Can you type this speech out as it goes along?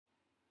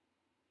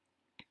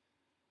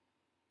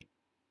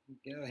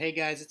Hey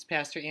guys, it's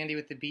Pastor Andy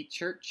with the Beat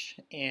Church,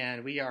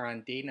 and we are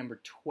on day number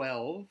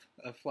 12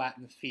 of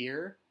Flatten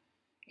Fear.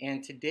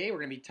 And today we're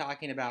going to be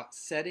talking about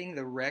setting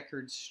the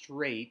record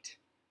straight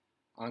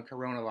on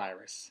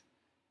coronavirus.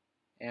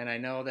 And I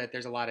know that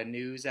there's a lot of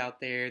news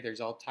out there,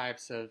 there's all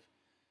types of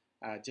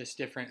just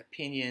different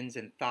opinions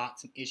and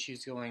thoughts and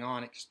issues going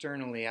on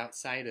externally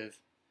outside of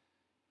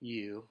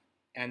you,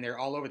 and they're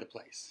all over the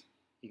place.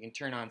 You can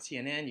turn on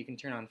CNN, you can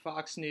turn on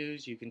Fox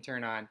News, you can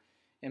turn on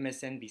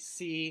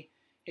MSNBC.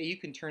 Hey, you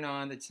can turn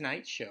on the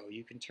Tonight Show.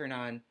 You can turn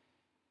on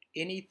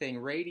anything,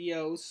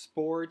 radio,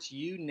 sports,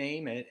 you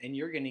name it, and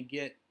you're going to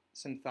get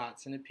some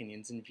thoughts and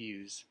opinions and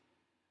views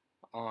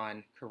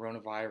on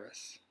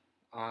coronavirus,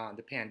 on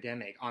the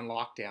pandemic, on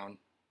lockdown.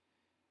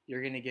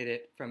 You're going to get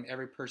it from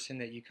every person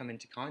that you come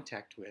into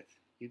contact with.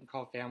 You can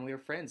call family or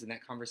friends, and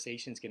that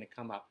conversation is going to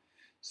come up.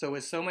 So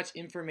with so much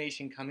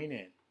information coming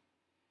in,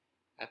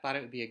 I thought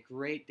it would be a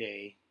great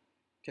day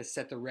to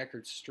set the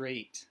record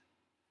straight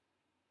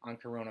on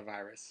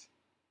coronavirus.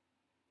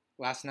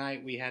 Last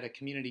night we had a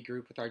community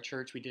group with our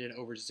church. We did it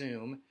over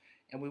Zoom,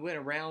 and we went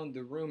around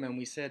the room and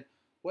we said,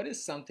 what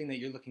is something that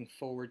you're looking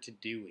forward to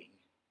doing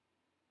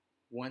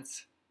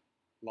once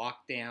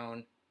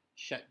lockdown,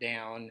 shut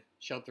down,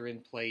 shelter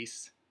in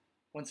place,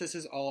 once this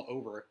is all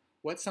over?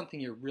 What's something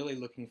you're really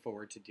looking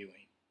forward to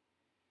doing?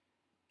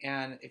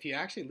 And if you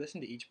actually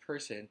listen to each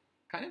person,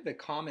 kind of the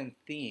common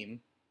theme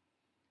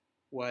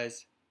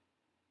was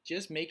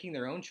just making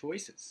their own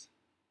choices,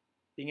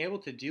 being able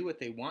to do what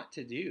they want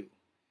to do.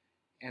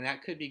 And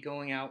that could be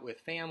going out with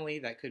family,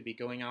 that could be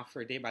going off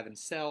for a day by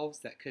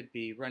themselves, that could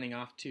be running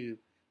off to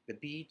the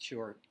beach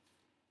or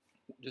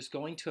just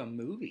going to a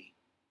movie,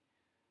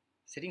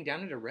 sitting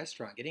down at a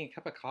restaurant, getting a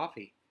cup of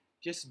coffee,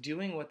 just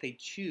doing what they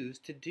choose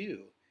to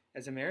do.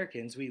 As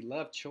Americans, we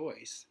love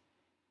choice,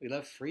 we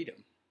love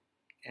freedom.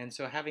 And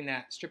so having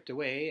that stripped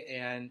away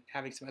and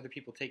having some other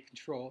people take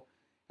control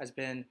has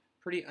been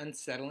pretty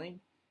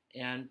unsettling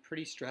and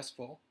pretty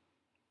stressful,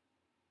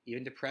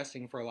 even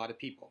depressing for a lot of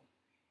people.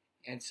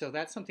 And so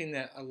that's something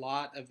that a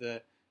lot of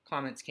the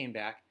comments came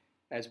back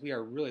as we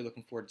are really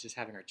looking forward to just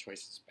having our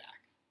choices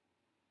back.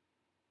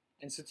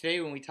 And so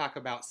today when we talk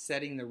about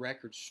setting the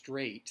record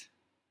straight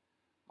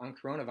on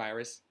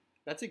coronavirus,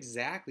 that's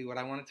exactly what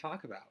I want to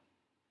talk about.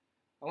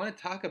 I want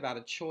to talk about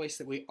a choice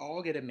that we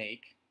all get to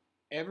make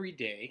every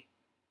day,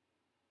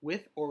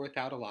 with or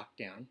without a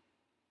lockdown,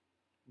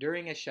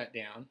 during a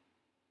shutdown,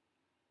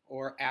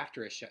 or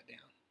after a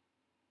shutdown.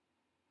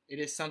 It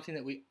is something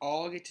that we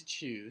all get to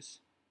choose.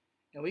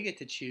 And we get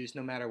to choose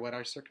no matter what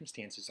our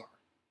circumstances are,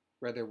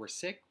 whether we're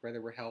sick,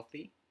 whether we're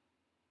healthy,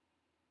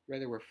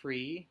 whether we're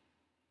free,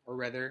 or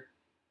whether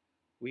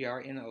we are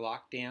in a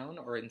lockdown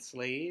or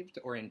enslaved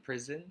or in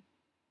prison.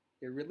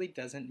 It really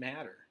doesn't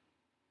matter.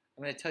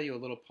 I'm going to tell you a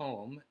little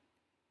poem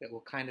that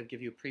will kind of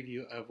give you a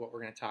preview of what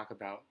we're going to talk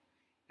about.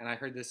 And I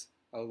heard this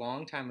a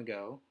long time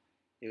ago.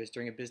 It was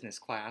during a business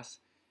class,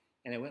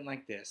 and it went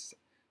like this.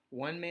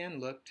 One man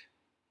looked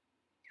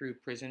through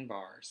prison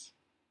bars,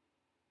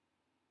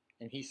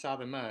 and he saw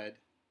the mud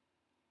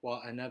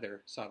while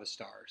another saw the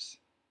stars.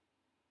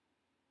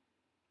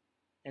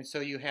 And so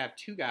you have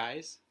two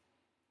guys,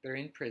 they're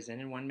in prison,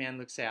 and one man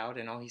looks out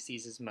and all he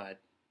sees is mud.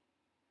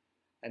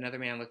 Another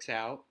man looks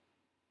out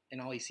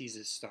and all he sees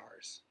is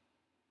stars.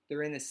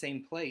 They're in the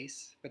same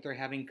place, but they're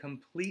having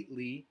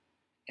completely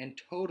and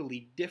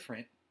totally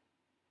different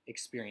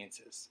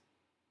experiences.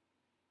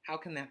 How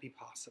can that be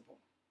possible?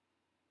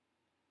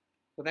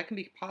 Well, that can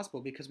be possible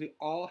because we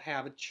all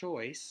have a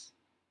choice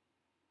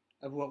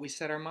of what we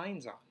set our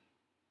minds on.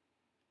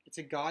 It's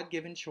a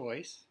God-given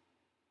choice.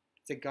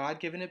 It's a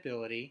God-given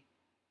ability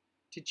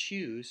to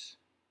choose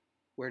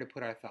where to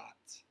put our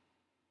thoughts,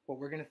 what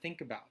we're going to think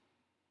about,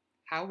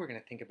 how we're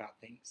going to think about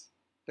things,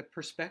 the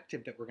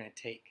perspective that we're going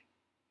to take.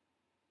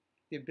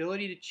 The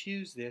ability to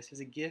choose this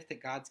is a gift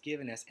that God's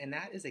given us, and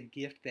that is a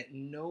gift that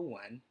no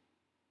one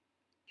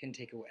can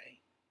take away.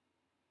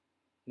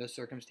 No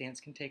circumstance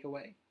can take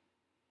away.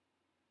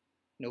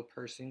 No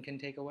person can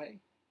take away.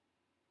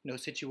 No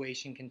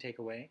situation can take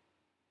away.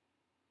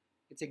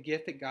 It's a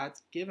gift that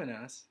God's given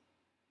us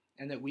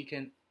and that we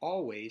can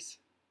always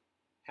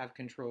have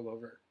control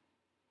over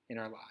in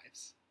our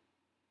lives.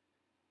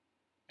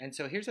 And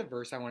so here's a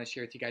verse I want to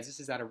share with you guys. This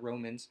is out of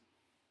Romans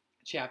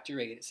chapter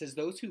 8. It says,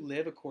 those who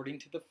live according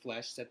to the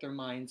flesh set their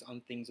minds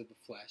on things of the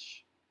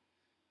flesh.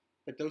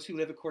 But those who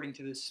live according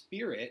to the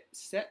Spirit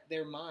set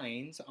their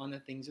minds on the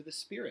things of the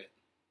Spirit.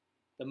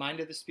 The mind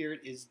of the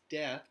Spirit is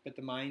death, but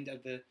the mind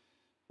of the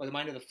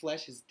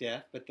flesh is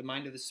death, but the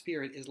mind of the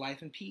Spirit is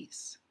life and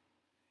peace.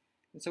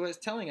 And so what it's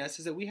telling us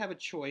is that we have a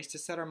choice to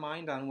set our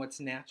mind on what's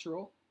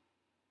natural,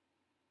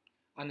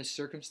 on the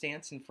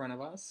circumstance in front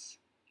of us,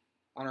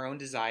 on our own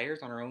desires,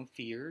 on our own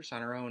fears,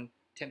 on our own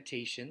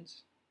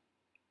temptations.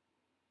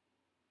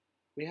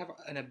 We have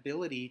an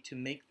ability to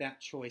make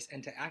that choice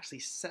and to actually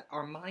set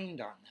our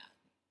mind on that.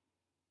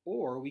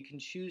 Or we can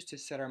choose to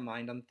set our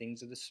mind on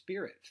things of the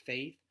Spirit,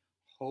 faith,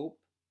 hope,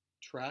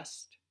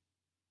 trust,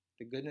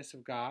 the goodness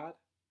of God.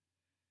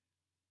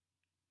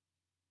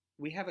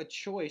 we have a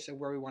choice of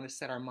where we want to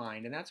set our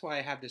mind, and that's why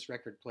I have this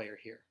record player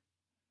here.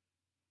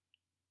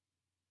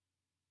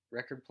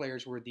 Record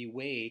players were the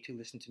way to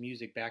listen to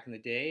music back in the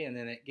day, and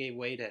then it gave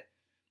way to, I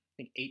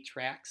think, 8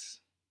 tracks,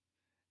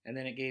 and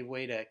then it gave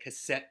way to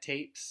cassette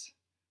tapes,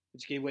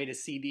 which gave way to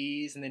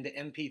CDs, and then to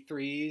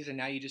MP3s, and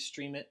now you just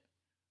stream it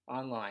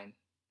online.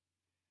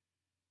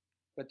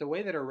 But the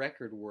way that a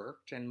record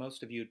worked, and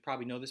most of you would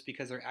probably know this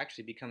because they're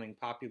actually becoming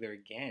popular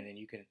again, and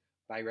you can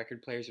buy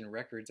record players and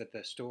records at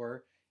the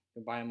store,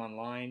 you can buy them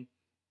online.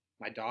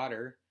 My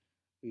daughter,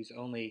 who's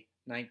only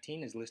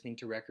 19, is listening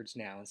to records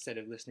now instead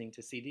of listening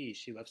to CDs.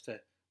 She loves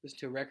to listen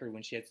to a record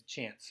when she has a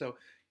chance. So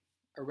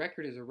a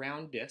record is a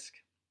round disc,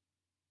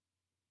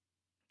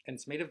 and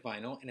it's made of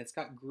vinyl, and it's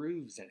got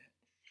grooves in it.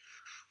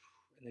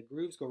 And the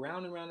grooves go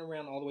round and round and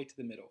round all the way to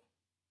the middle.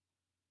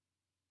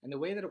 And the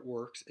way that it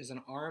works is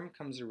an arm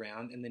comes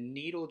around, and the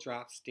needle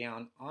drops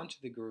down onto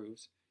the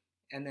grooves,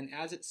 and then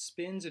as it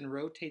spins and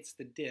rotates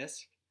the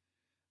disc,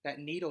 that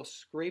needle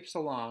scrapes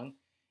along,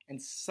 and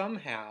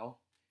somehow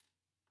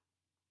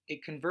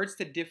it converts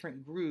the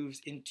different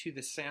grooves into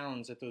the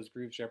sounds that those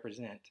grooves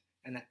represent,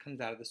 and that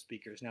comes out of the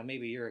speakers. Now,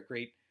 maybe you're a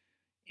great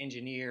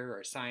engineer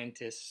or a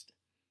scientist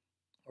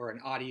or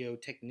an audio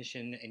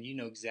technician, and you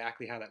know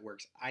exactly how that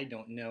works. I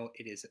don't know.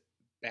 It is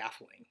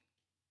baffling.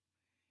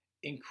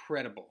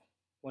 Incredible.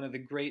 One of the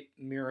great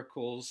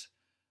miracles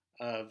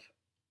of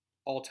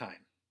all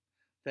time,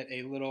 that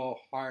a little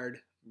hard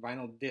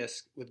vinyl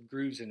disc with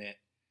grooves in it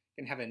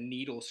can have a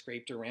needle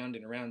scraped around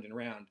and around and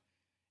around,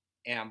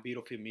 and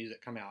beautiful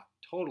music come out.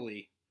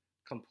 Totally,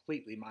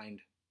 completely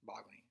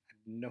mind-boggling. I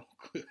have no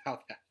clue how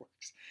that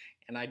works,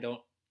 and I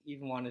don't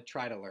even want to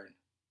try to learn.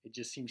 It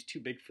just seems too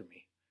big for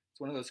me. It's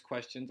one of those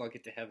questions I'll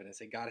get to heaven and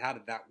say, God, how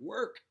did that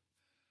work?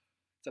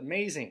 It's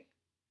amazing.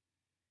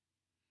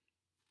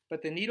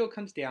 But the needle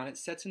comes down, it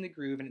sets in the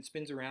groove, and it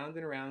spins around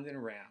and around and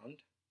around.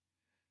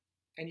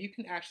 And you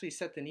can actually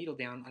set the needle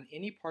down on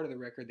any part of the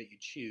record that you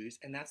choose,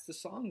 and that's the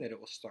song that it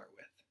will start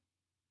with.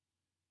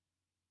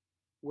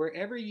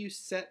 Wherever you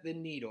set the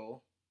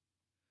needle,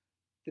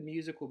 the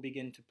music will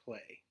begin to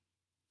play.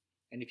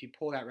 And if you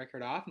pull that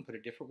record off and put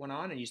a different one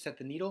on and you set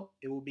the needle,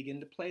 it will begin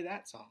to play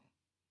that song.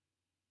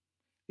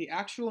 The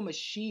actual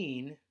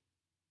machine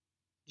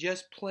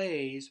just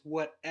plays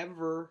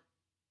whatever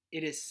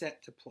it is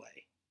set to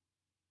play.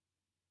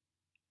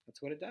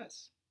 That's what it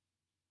does.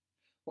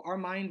 Well, our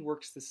mind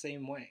works the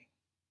same way.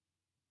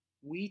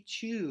 We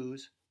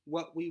choose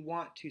what we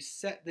want to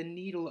set the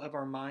needle of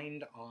our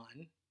mind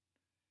on,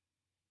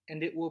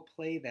 and it will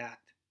play that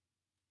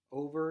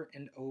over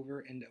and over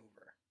and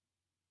over.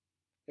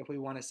 If we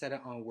want to set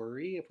it on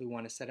worry, if we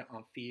want to set it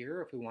on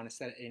fear, if we want to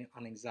set it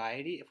on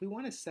anxiety, if we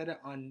want to set it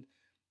on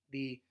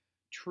the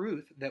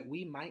truth that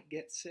we might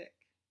get sick,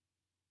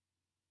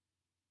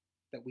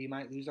 that we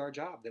might lose our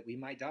job, that we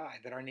might die,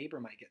 that our neighbor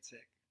might get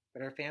sick,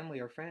 that our family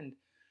or friend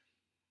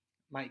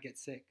might get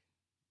sick,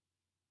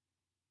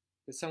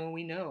 that someone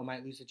we know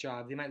might lose a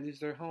job, they might lose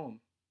their home,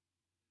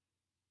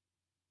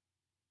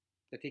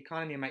 that the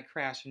economy might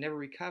crash and never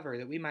recover,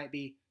 that we might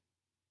be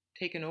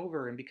taken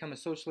over and become a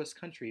socialist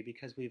country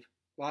because we've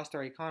lost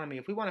our economy.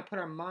 If we want to put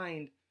our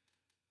mind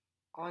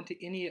onto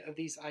any of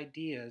these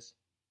ideas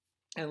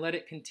and let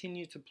it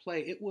continue to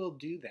play, it will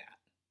do that.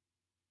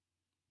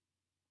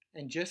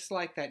 And just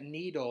like that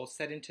needle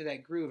set into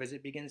that groove, as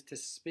it begins to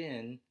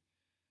spin,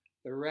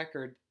 the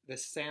record, the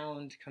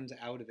sound comes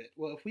out of it.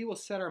 Well, if we will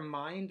set our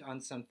mind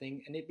on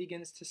something and it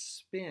begins to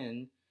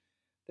spin,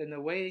 then the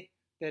way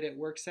that it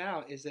works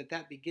out is that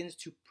that begins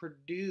to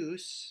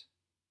produce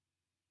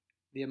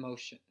the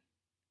emotion.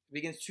 It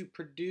begins to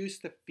produce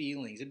the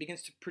feelings. It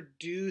begins to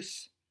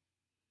produce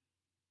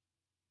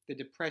the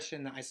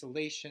depression, the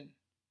isolation,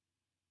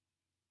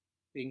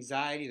 the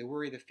anxiety, the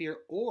worry, the fear.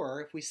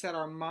 Or if we set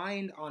our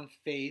mind on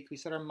faith, we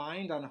set our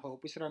mind on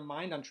hope, we set our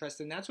mind on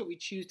trust, and that's what we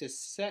choose to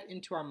set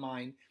into our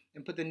mind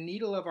and put the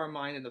needle of our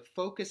mind and the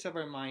focus of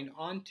our mind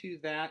onto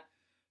that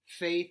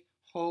faith,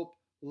 hope,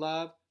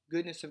 love,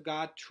 goodness of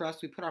God,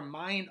 trust. We put our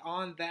mind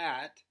on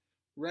that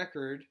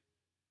record.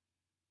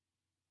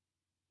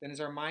 Then as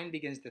our mind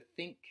begins to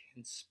think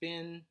and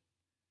spin,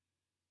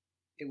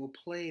 it will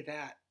play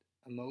that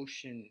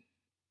emotion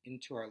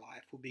into our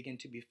life. We'll begin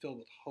to be filled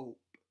with hope,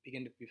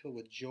 begin to be filled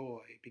with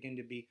joy, begin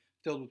to be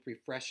filled with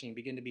refreshing,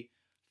 begin to be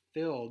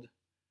filled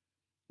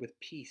with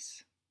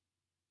peace.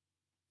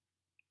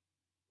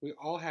 We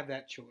all have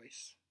that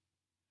choice.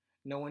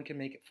 No one can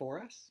make it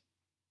for us.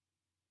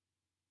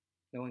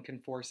 No one can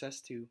force us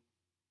to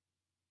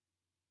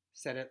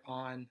set it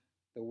on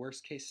the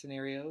worst case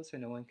scenarios,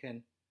 and no one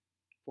can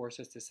force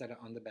us to set it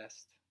on the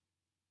best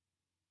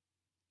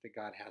that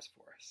God has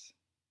for us.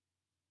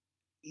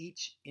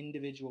 Each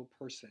individual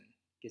person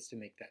gets to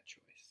make that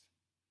choice.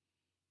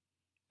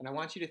 And I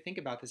want you to think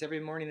about this every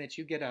morning that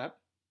you get up.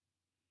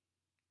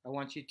 I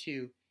want you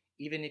to,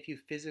 even if you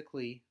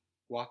physically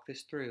walk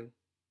this through,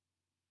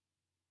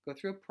 go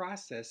through a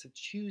process of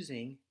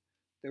choosing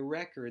the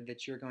record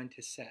that you're going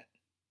to set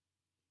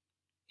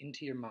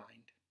into your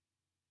mind.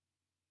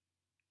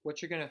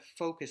 What you're going to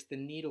focus the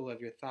needle of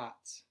your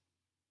thoughts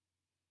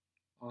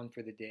on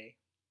for the day.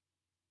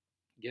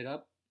 Get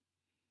up,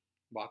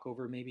 walk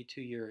over maybe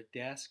to your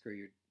desk or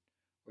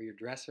your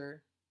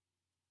dresser.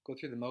 Go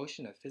through the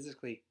motion of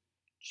physically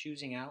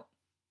choosing out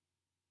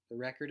the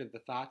record of the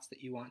thoughts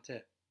that you want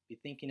to be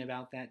thinking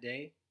about that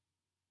day.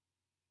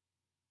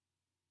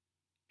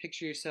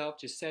 Picture yourself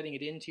just setting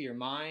it into your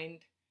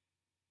mind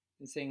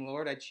and saying,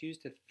 Lord, I choose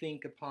to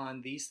think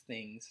upon these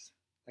things.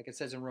 Like it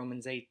says in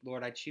Romans 8,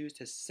 Lord, I choose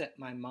to set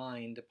my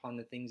mind upon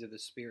the things of the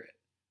Spirit,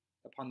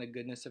 upon the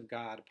goodness of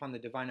God, upon the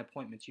divine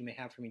appointments you may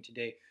have for me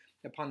today,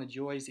 upon the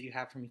joys that you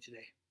have for me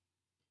today.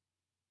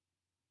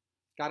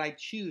 God, I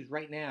choose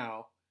right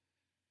now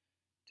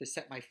to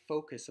set my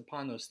focus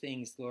upon those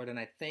things, Lord, and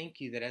I thank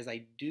you that as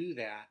I do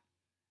that,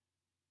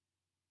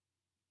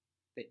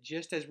 that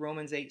just as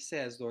Romans 8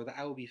 says, Lord, that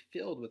I will be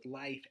filled with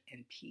life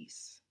and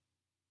peace.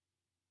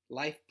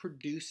 Life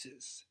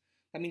produces.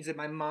 That means that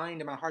my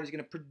mind and my heart is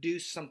going to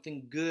produce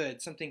something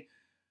good, something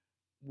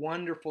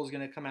wonderful is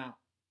going to come out.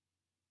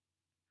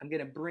 I'm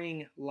going to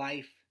bring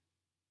life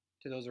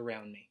to those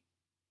around me.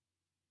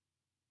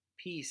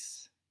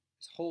 Peace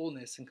is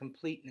wholeness and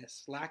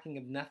completeness, lacking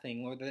of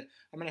nothing. Lord, that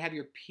I'm going to have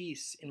your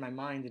peace in my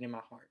mind and in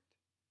my heart.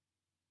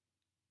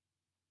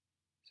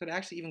 So to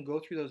actually even go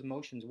through those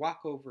motions,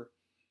 walk over,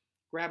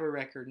 grab a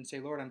record and say,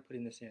 Lord, I'm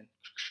putting this in.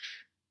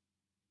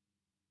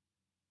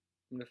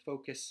 I'm going to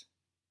focus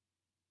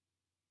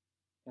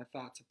my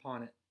thoughts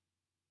upon it.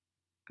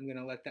 I'm going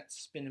to let that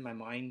spin in my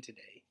mind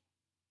today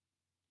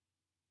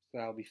so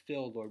that I'll be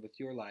filled, Lord, with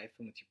your life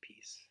and with your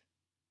peace.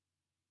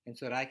 And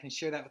so that I can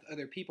share that with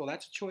other people.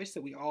 That's a choice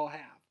that we all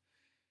have.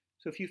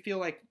 So if you feel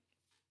like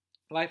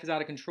life is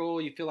out of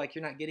control, you feel like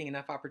you're not getting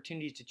enough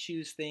opportunities to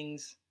choose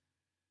things,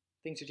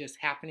 things are just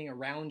happening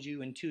around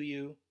you and to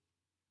you,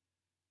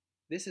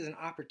 this is an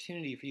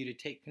opportunity for you to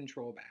take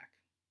control back.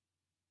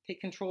 Take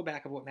control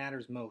back of what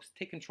matters most.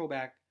 Take control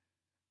back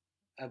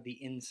of the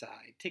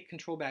inside. Take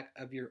control back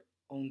of your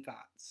own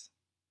thoughts.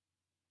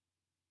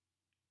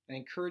 And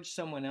encourage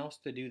someone else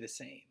to do the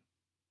same.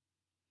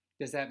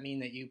 Does that mean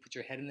that you put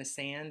your head in the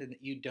sand and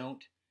that you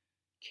don't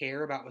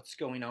care about what's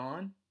going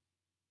on?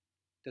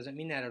 Doesn't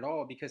mean that at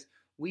all, because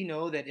we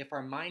know that if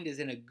our mind is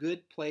in a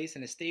good place,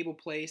 in a stable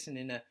place, and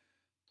in a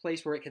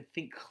place where it can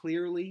think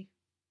clearly,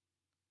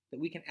 that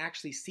we can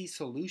actually see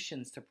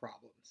solutions to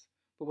problems.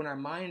 But when our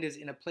mind is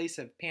in a place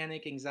of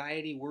panic,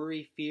 anxiety,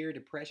 worry, fear,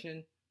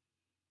 depression,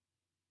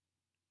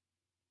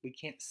 we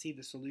can't see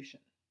the solution.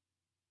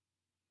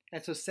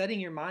 And so setting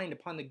your mind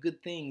upon the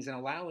good things and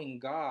allowing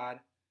God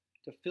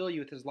to fill you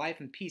with his life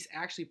and peace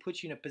actually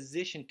puts you in a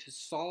position to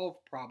solve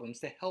problems,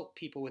 to help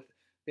people with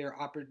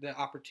the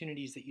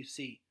opportunities that you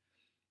see.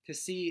 To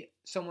see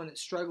someone that's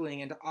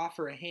struggling and to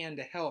offer a hand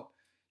to help,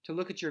 to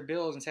look at your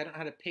bills and say, I don't know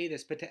how to pay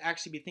this, but to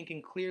actually be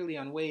thinking clearly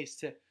on ways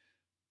to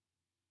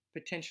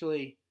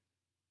potentially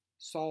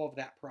solve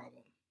that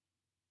problem.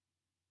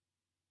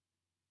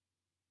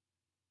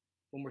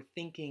 When we're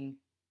thinking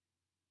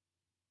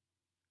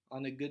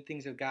on the good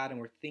things of God and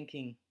we're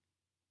thinking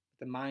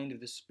with the mind of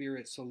the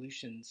Spirit,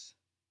 solutions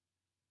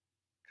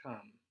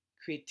come.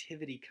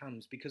 Creativity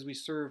comes because we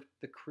serve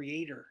the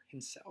Creator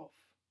himself.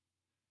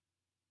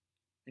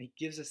 And he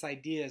gives us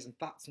ideas and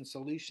thoughts and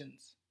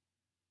solutions.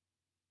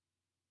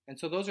 And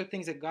so those are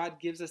things that God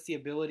gives us the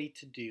ability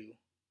to do.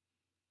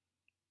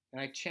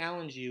 And I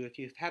challenge you, if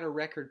you've had a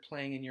record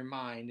playing in your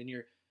mind and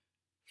your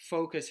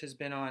focus has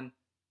been on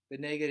the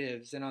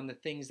negatives and on the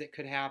things that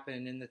could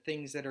happen and the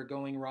things that are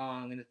going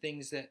wrong and the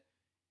things that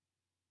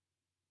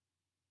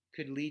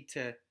could lead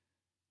to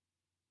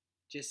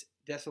just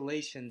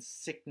desolation,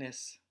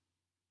 sickness,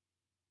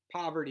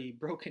 poverty,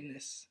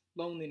 brokenness,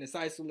 loneliness,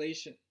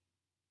 isolation,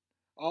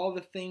 all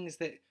the things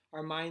that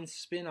our minds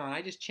spin on,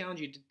 I just challenge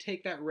you to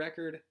take that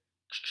record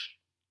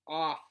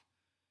off,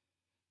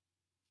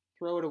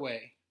 throw it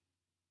away.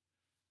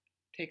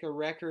 Take a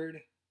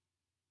record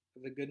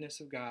of the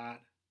goodness of God,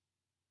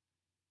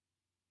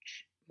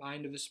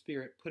 mind of the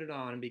Spirit, put it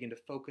on and begin to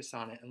focus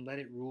on it and let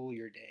it rule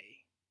your day.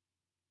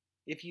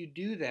 If you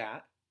do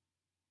that,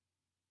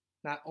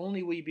 not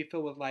only will you be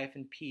filled with life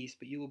and peace,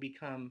 but you will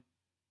become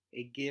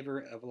a giver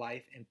of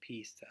life and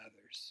peace to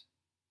others.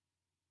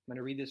 I'm going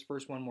to read this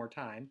verse one more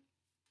time,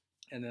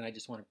 and then I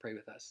just want to pray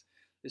with us.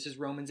 This is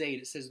Romans 8.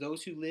 It says,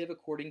 those who live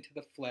according to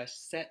the flesh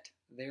set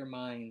their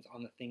minds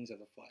on the things of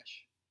the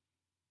flesh.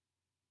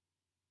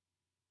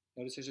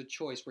 Notice there's a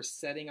choice. We're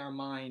setting our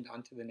mind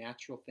onto the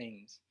natural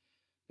things.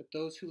 But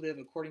those who live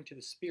according to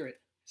the Spirit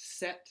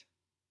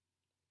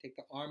take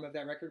the arm of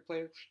that record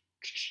player,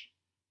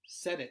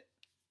 set it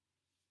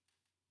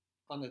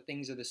on the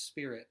things of the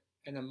Spirit.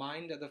 And the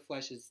mind of the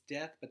flesh is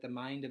death, but the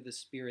mind of the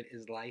Spirit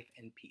is life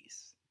and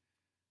peace.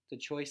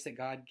 It's a choice that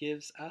God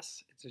gives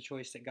us. It's a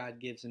choice that God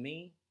gives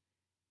me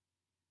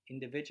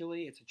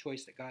individually. It's a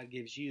choice that God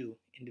gives you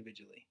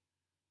individually.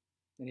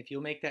 And if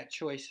you'll make that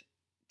choice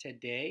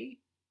today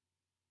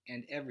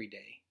and every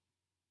day,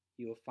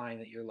 you will find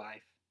that your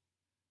life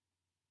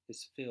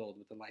is filled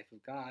with the life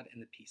of God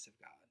and the peace of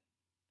God.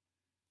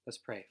 Let's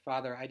pray.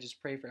 Father, I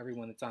just pray for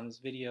everyone that's on this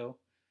video.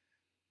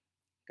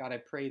 God, I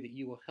pray that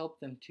you will help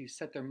them to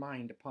set their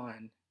mind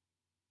upon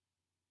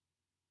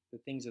the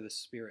things of the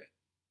Spirit.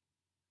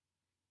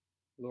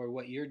 Lord,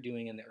 what you're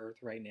doing in the earth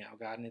right now,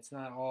 God, and it's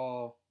not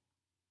all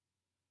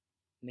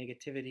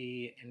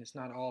negativity, and it's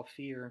not all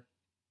fear.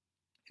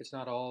 It's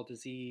not all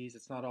disease.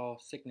 It's not all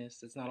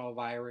sickness. It's not all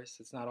virus.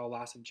 It's not all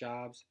loss of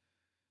jobs.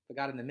 But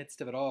God, in the midst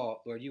of it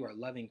all, Lord, you are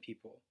loving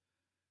people.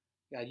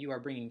 God, you are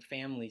bringing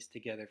families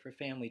together for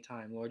family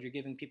time. Lord, you're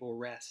giving people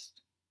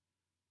rest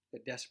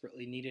that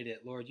desperately needed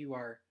it. Lord, you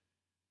are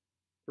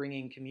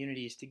bringing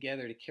communities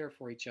together to care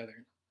for each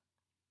other,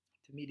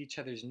 to meet each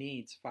other's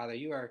needs. Father,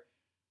 you are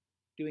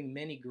doing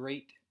many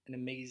great and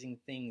amazing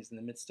things in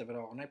the midst of it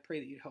all. And I pray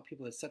that you'd help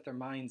people to set their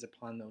minds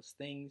upon those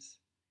things,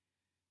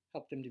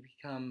 help them to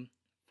become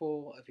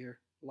full of your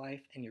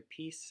life and your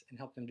peace, and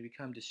help them to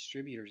become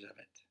distributors of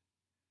it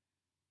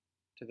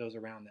to those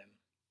around them.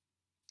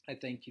 I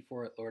thank you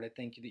for it, Lord. I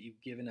thank you that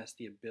you've given us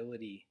the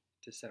ability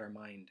to set our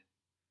mind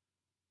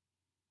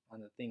on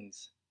the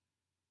things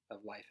of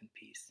life and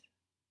peace.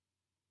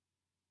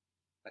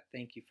 I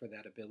thank you for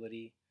that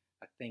ability.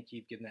 I thank you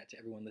you've given that to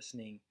everyone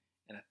listening.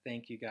 And I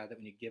thank you, God, that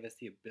when you give us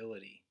the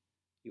ability,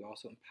 you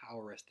also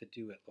empower us to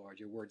do it, Lord.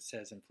 Your word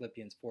says in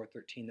Philippians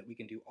 4:13 that we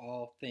can do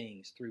all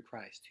things through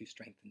Christ who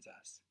strengthens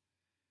us.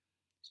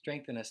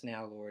 Strengthen us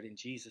now, Lord, in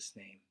Jesus'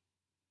 name.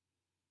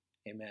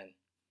 Amen.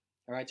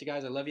 All right, you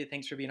guys, I love you.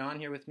 Thanks for being on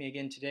here with me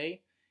again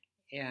today.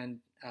 And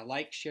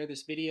share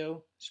this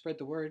video, spread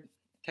the word,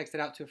 text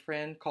it out to a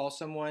friend, call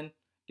someone,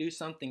 do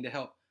something to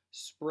help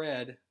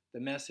spread the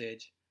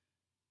message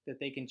that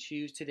they can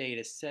choose today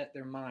to set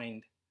their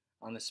mind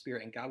on the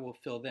Spirit, and God will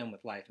fill them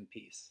with life and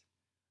peace.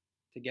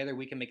 Together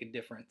we can make a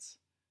difference.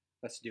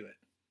 Let's do it.